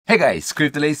Hey guys,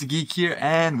 Touptek Geek here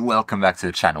and welcome back to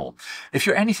the channel. If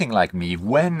you're anything like me,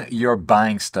 when you're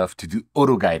buying stuff to do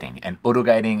auto guiding, and auto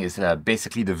guiding is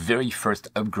basically the very first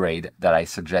upgrade that I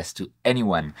suggest to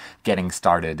anyone getting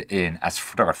started in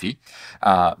astrophotography.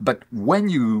 But when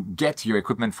you get your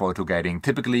equipment for auto guiding,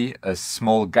 typically a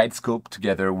small guide scope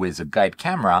together with a guide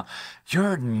camera,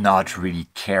 you're not really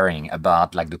caring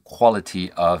about like the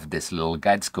quality of this little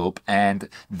guide scope and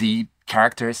the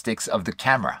characteristics of the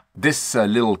camera. This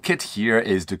little kit here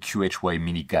is the QHY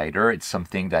Mini Guider. It's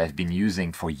something that I've been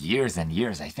using for years and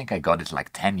years. I think I got it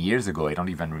like 10 years ago. I don't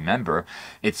even remember.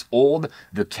 It's old.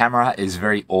 The camera is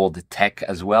very old tech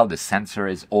as well. The sensor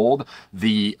is old.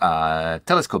 The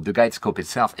telescope, the guide scope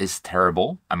itself is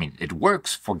terrible. I mean, it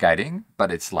works for guiding, but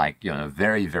it's like, you know, a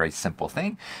very, very simple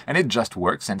thing. And it just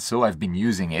works. And so I've been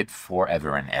using it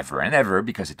forever and ever and ever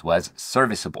because it was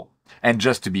serviceable. And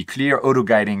just to be clear, auto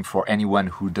guiding, for anyone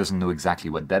who doesn't know exactly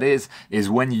what that is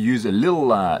when you use a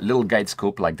little guide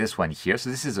scope like this one here. So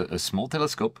this is a small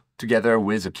telescope together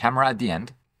with a camera at the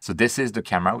end. So this is the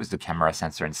camera with the camera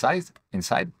sensor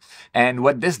inside. And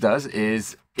what this does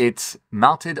is it's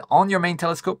mounted on your main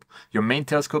telescope. Your main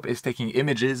telescope is taking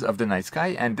images of the night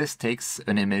sky, and this takes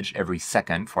an image every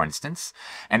second, for instance,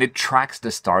 and it tracks the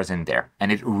stars in there.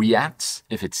 And it reacts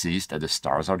if it sees that the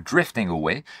stars are drifting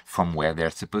away from where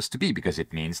they're supposed to be, because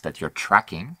it means that you're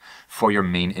tracking for your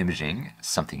main imaging,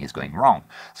 something is going wrong.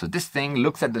 So this thing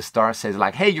looks at the star, says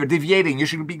like, hey, you're deviating, you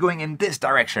should be going in this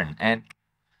direction. And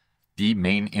the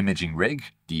main imaging rig,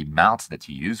 the mount that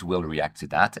you use, will react to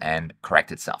that and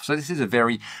correct itself. So this is a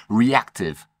very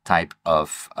reactive type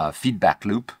of feedback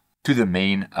loop to the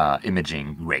main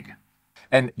imaging rig.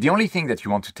 And the only thing that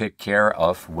you want to take care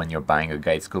of when you're buying a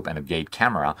guide scope and a guide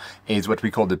camera is what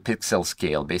we call the pixel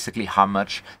scale. Basically, how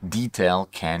much detail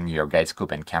can your guide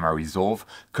scope and camera resolve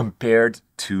compared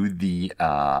to the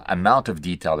amount of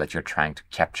detail that you're trying to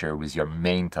capture with your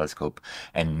main telescope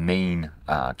and main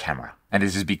camera. And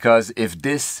this is because if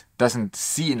this doesn't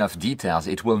see enough details,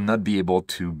 it will not be able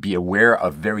to be aware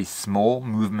of very small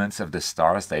movements of the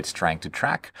stars that it's trying to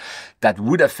track that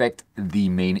would affect the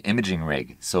main imaging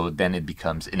rig. So then it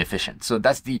becomes inefficient. So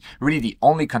that's really the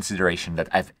only consideration that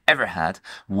I've ever had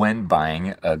when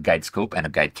buying a guide scope and a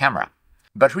guide camera.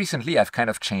 But recently I've kind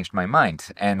of changed my mind,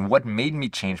 and what made me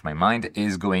change my mind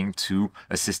is going to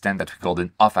a system that we call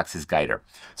an off-axis guider.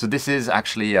 So this is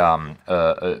actually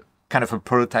kind of a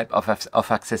prototype of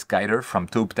off-axis guider from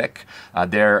Touptek.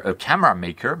 They're a camera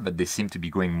maker, but they seem to be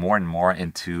going more and more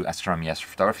into astronomy,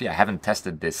 astrophotography. I haven't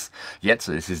tested this yet,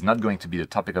 so this is not going to be the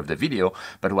topic of the video.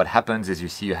 But what happens is you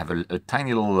see you have a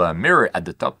tiny little mirror at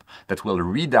the top that will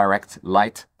redirect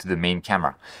light to the main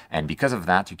camera. And because of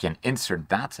that, you can insert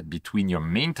that between your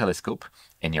main telescope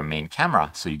and your main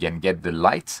camera. So you can get the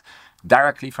light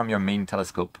directly from your main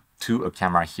telescope to a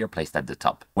camera here placed at the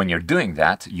top. When you're doing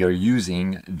that, you're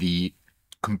using the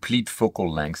complete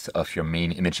focal length of your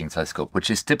main imaging telescope,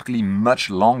 which is typically much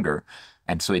longer,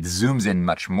 and so it zooms in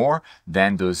much more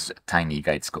than those tiny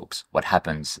guide scopes. What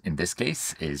happens in this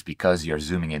case is because you're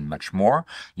zooming in much more,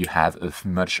 you have a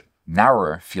much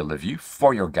narrower field of view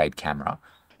for your guide camera,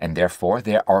 and therefore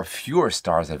there are fewer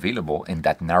stars available in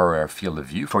that narrower field of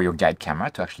view for your guide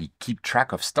camera to actually keep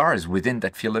track of stars within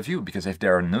that field of view, because if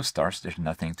there are no stars, there's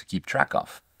nothing to keep track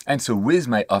of. And so with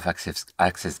my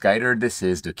off-axis guider, this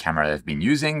is the camera that I've been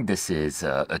using. This is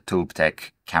a Touptek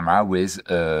camera with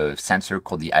a sensor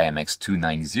called the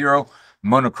IMX290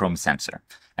 monochrome sensor.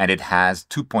 And it has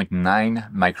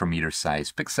 2.9 micrometer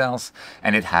size pixels,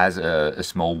 and it has a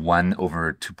small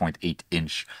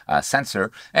 1/2.8-inch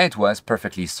sensor, and it was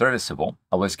perfectly serviceable.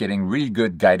 I was getting really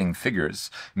good guiding figures,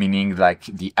 meaning like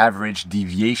the average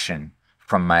deviation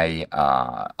from my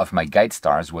of my guide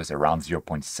stars was around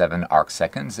 0.7 arc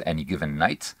seconds any given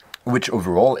night, which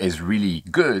overall is really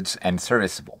good and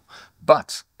serviceable.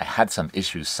 But I had some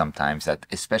issues sometimes, that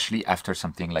especially after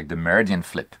something like the meridian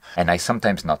flip. And I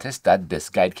sometimes noticed that this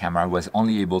guide camera was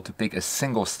only able to pick a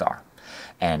single star.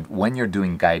 And when you're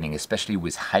doing guiding, especially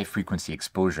with high frequency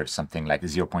exposure, something like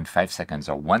 0.5 seconds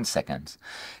or 1 second,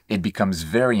 it becomes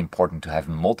very important to have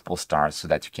multiple stars so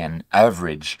that you can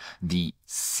average the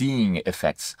seeing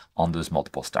effects on those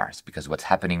multiple stars. Because what's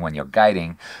happening when you're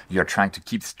guiding, you're trying to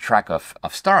keep track of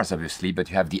stars, obviously, but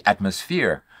you have the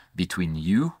atmosphere between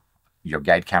you, your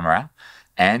guide camera,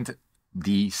 and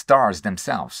the stars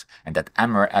themselves. And that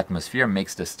atmosphere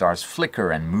makes the stars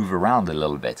flicker and move around a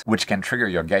little bit, which can trigger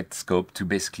your guide scope to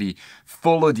basically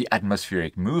follow the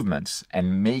atmospheric movements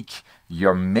and make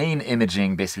your main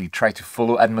imaging basically try to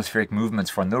follow atmospheric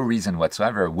movements for no reason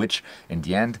whatsoever, which in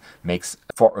the end makes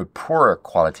for a poorer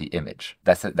quality image.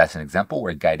 That's an example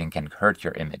where guiding can hurt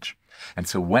your image. And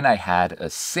so when I had a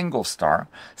single star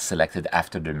selected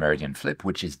after the meridian flip,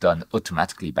 which is done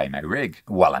automatically by my rig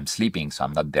while I'm sleeping, so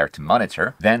I'm not there to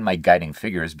monitor, then my guiding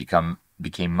figures became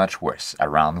much worse,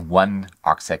 around 1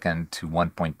 arcsecond to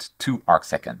 1.2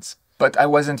 arcseconds. But I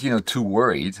wasn't, too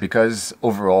worried, because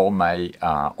overall my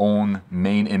own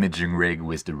main imaging rig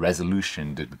with the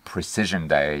resolution, the precision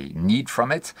that I need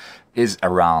from it is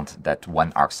around that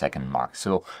 1 arcsecond mark.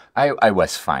 So I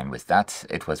was fine with that.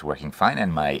 It was working fine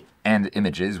and my end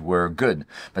images were good.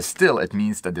 But still, it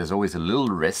means that there's always a little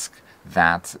risk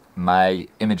that my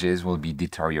images will be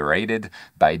deteriorated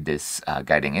by this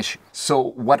guiding issue. So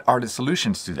what are the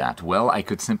solutions to that? Well, I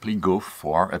could simply go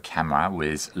for a camera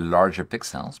with larger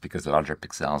pixels, because larger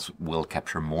pixels will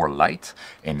capture more light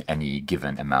in any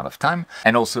given amount of time,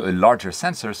 and also a larger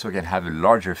sensor so I can have a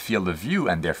larger field of view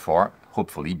and therefore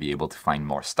hopefully be able to find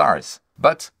more stars.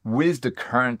 But with the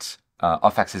current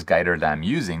off-axis guider that I'm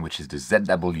using, which is the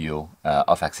ZW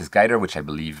off-axis guider, which I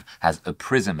believe has a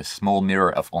prism, a small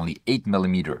mirror of only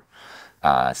 8mm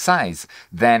size,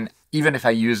 then even if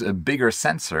I use a bigger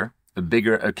sensor, a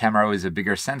camera with a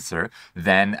bigger sensor,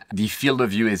 then the field of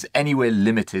view is anyway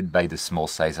limited by the small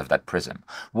size of that prism.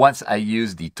 Once I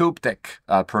use the Touptek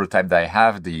prototype that I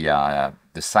have, the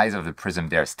size of the prism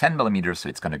there is 10mm, so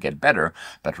it's going to get better.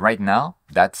 But right now,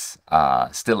 that's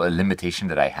still a limitation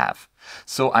that I have.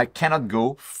 So I cannot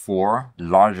go for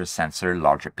larger sensor,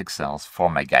 larger pixels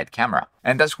for my guide camera.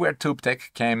 And that's where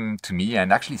Touptek came to me.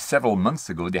 And actually several months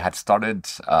ago, they had started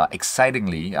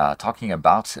excitingly talking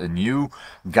about a new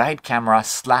guide camera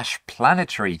 /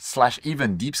 planetary /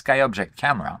 even deep sky object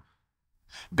camera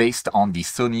based on the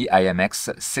Sony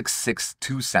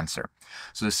IMX662 sensor.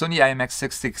 So the Sony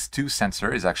IMX662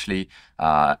 sensor is actually,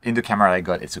 in the camera I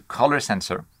got, it's a color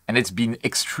sensor. And it's been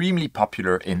extremely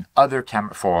popular in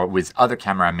with other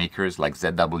camera makers like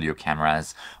ZW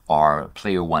cameras or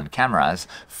Player One cameras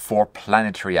for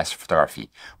planetary astrophotography.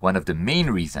 One of the main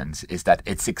reasons is that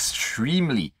it's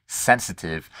extremely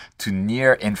sensitive to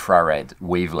near-infrared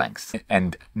wavelengths.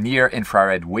 And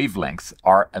near-infrared wavelengths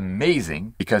are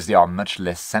amazing because they are much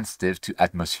less sensitive to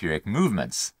atmospheric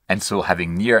movements. And so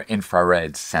having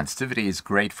near-infrared sensitivity is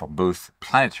great for both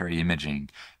planetary imaging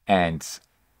and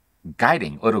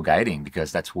auto guiding,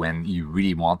 because that's when you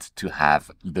really want to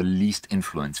have the least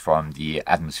influence from the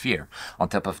atmosphere. On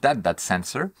top of that, that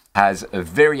sensor has a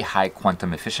very high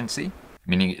quantum efficiency,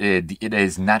 meaning it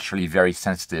is naturally very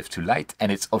sensitive to light,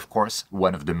 and it's of course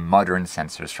one of the modern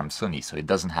sensors from Sony. So it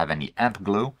doesn't have any amp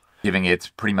glow, giving it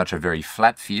pretty much a very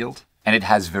flat field, and it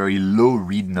has very low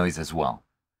read noise as well.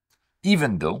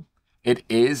 Even though it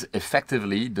is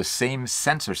effectively the same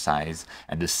sensor size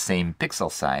and the same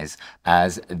pixel size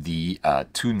as the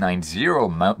 290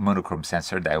 monochrome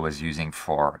sensor that I was using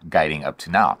for guiding up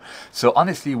to now. So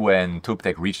honestly, when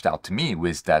Touptek reached out to me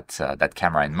with that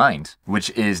camera in mind, which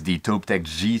is the Touptek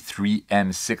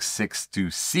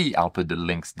G3M662C, I'll put the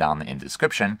links down in the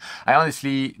description, I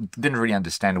honestly didn't really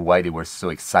understand why they were so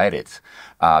excited,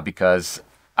 because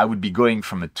I would be going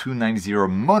from a 290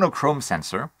 monochrome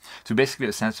sensor to basically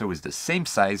a sensor with the same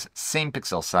size, same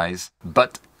pixel size,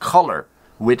 but color,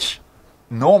 which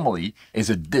normally is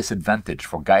a disadvantage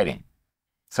for guiding.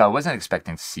 So I wasn't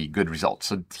expecting to see good results.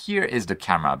 So here is the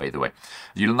camera, by the way.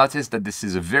 You'll notice that this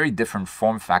is a very different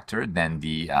form factor than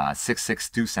the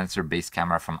 662 sensor-based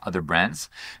camera from other brands.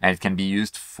 And it can be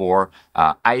used for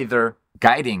either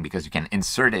guiding, because you can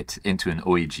insert it into an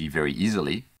OAG very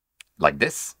easily, like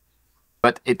this.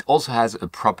 But it also has a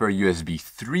proper USB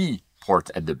 3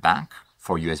 port at the back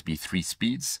for USB 3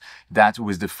 speeds, that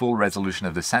with the full resolution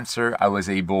of the sensor, I was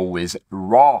able with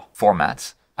RAW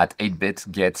format at 8-bit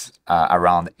get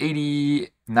around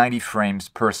 80-90 frames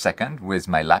per second with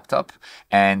my laptop.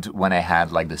 And when I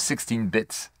had like the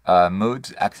 16-bit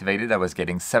mode activated, I was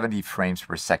getting 70 frames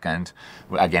per second,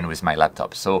 again with my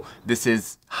laptop. So this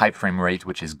is high frame rate,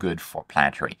 which is good for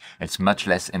planetary. It's much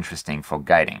less interesting for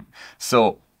guiding.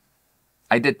 So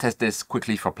I did test this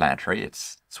quickly for planetary.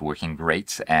 It's working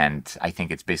great, and I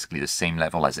think it's basically the same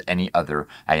level as any other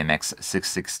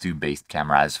IMX662 based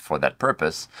cameras for that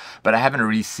purpose. But I haven't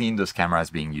really seen those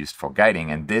cameras being used for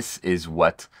guiding, and this is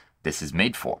what this is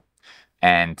made for.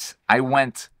 And I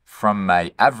went from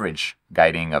my average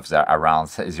guiding of around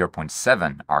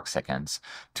 0.7 arcseconds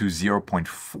to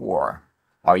 0.4 or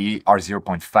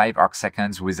 0.5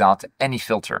 arcseconds without any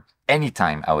filter.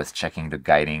 Anytime I was checking the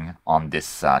guiding on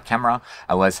this camera,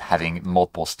 I was having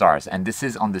multiple stars. And this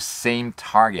is on the same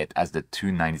target as the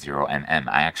 290mm.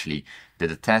 I actually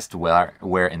did a test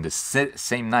where in the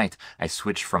same night, I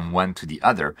switched from one to the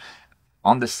other.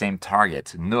 on the same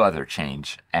target, no other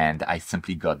change, and I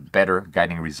simply got better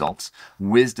guiding results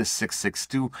with the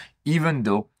 662, even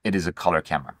though it is a color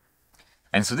camera.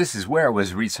 And so this is where I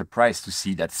was really surprised to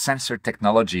see that sensor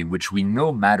technology, which we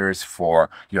know matters for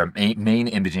your main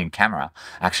imaging camera,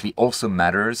 actually also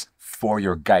matters for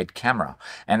your guide camera.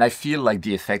 And I feel like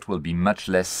the effect will be much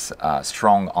less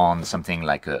strong on something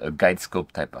like a guide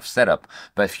scope type of setup.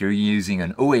 But if you're using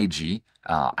an OAG,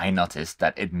 I noticed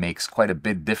that it makes quite a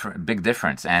big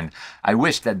difference. And I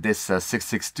wish that this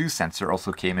 662 sensor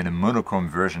also came in a monochrome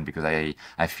version, because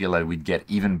I feel like we'd get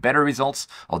even better results,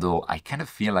 although I kind of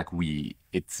feel like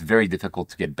it's very difficult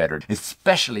to get better,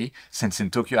 especially since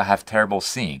in Tokyo I have terrible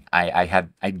seeing. I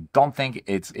don't think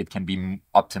it can be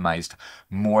optimized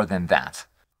more than that.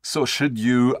 So should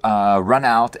you run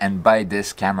out and buy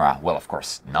this camera? Well, of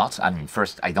course not. I mean,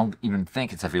 first, I don't even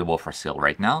think it's available for sale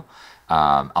right now.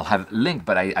 I'll have a link,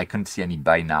 but I couldn't see any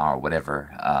buy now or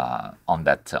whatever on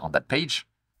that page.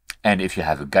 And if you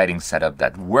have a guiding setup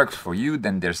that works for you,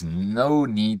 then there's no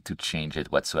need to change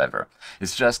it whatsoever.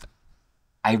 It's just,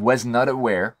 I was not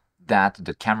aware that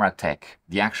the camera tech,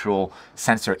 the actual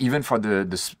sensor, even for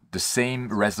the same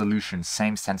resolution,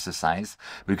 same sensor size,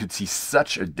 we could see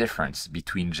such a difference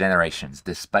between generations,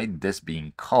 despite this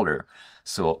being color.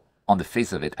 So on the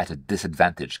face of it, at a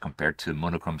disadvantage compared to a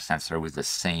monochrome sensor with the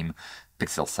same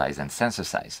pixel size and sensor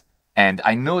size. And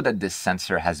I know that this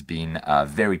sensor has been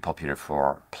very popular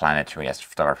for planetary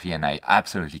astrophotography, and I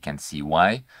absolutely can see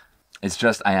why. It's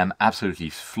just I am absolutely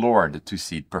floored to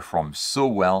see it perform so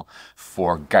well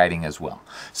for guiding as well.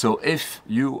 So if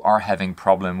you are having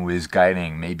problem with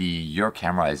guiding, maybe your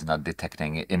camera is not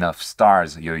detecting enough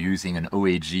stars, you're using an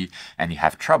OAG and you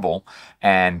have trouble,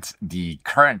 and the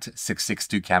current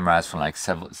 662 cameras from like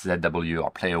ZW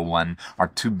or Player One are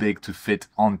too big to fit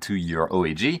onto your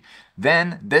OAG,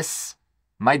 then this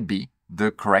might be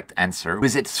the correct answer.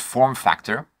 With its form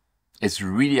factor, it's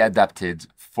really adapted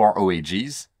for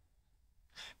OAGs.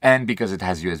 And because it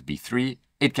has USB 3,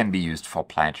 it can be used for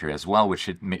planetary as well, which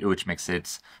makes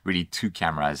it really 2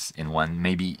 cameras in one,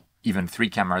 maybe even 3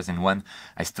 cameras in one.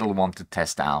 I still want to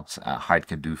test out how it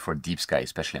can do for deep sky,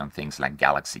 especially on things like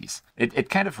galaxies. It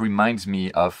kind of reminds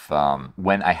me of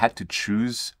when I had to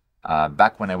choose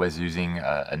back when I was using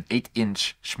an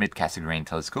 8-inch Schmidt-Cassegrain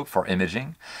telescope for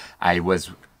imaging.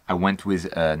 I went with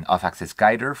an off-axis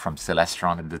guider from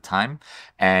Celestron at the time,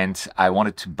 and I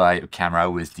wanted to buy a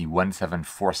camera with the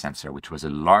 174 sensor, which was a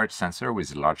large sensor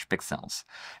with large pixels.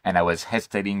 And I was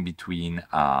hesitating between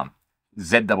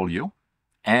ZW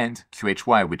and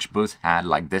QHY, which both had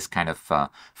like this kind of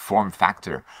form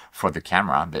factor for the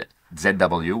camera. But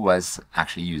ZW was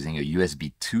actually using a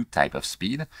USB 2 type of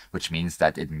speed, which means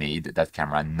that it made that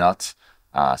camera not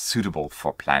suitable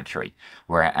for planetary,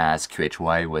 whereas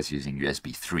QHY was using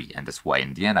USB 3, and that's why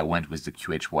in the end I went with the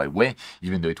QHY way,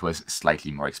 even though it was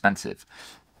slightly more expensive.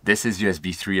 This is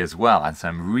USB 3 as well, and so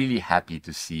I'm really happy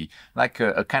to see like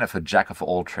a kind of a jack of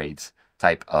all trades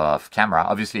type of camera.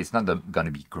 Obviously, it's not going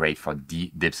to be great for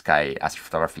deep sky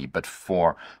astrophotography, but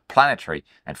for planetary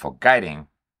and for guiding,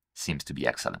 seems to be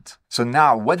excellent. So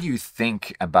now, what do you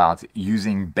think about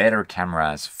using better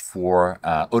cameras for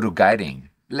auto guiding?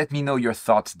 Let me know your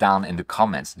thoughts down in the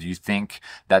comments. Do you think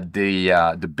that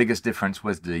the biggest difference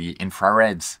was the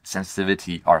infrared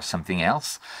sensitivity or something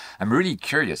else? I'm really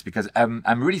curious, because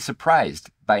I'm really surprised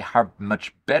by how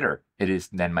much better it is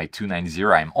than my 290.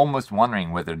 I'm almost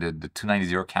wondering whether the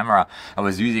 290 camera I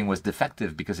was using was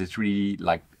defective, because it's really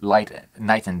like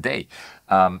night and day.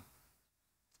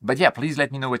 But yeah, please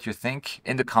let me know what you think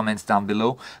in the comments down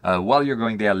below. While you're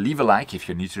going there, leave a like if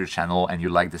you're new to the channel and you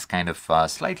like this kind of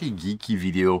slightly geeky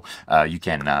video. You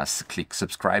can click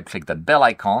subscribe, click that bell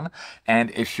icon. And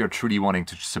if you're truly wanting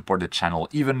to support the channel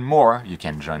even more, you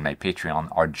can join my Patreon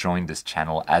or join this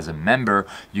channel as a member.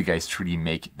 You guys truly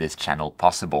make this channel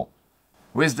possible.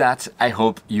 With that, I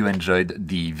hope you enjoyed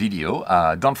the video.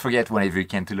 Don't forget whenever you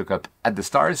can to look up at the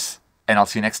stars, and I'll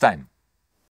see you next time.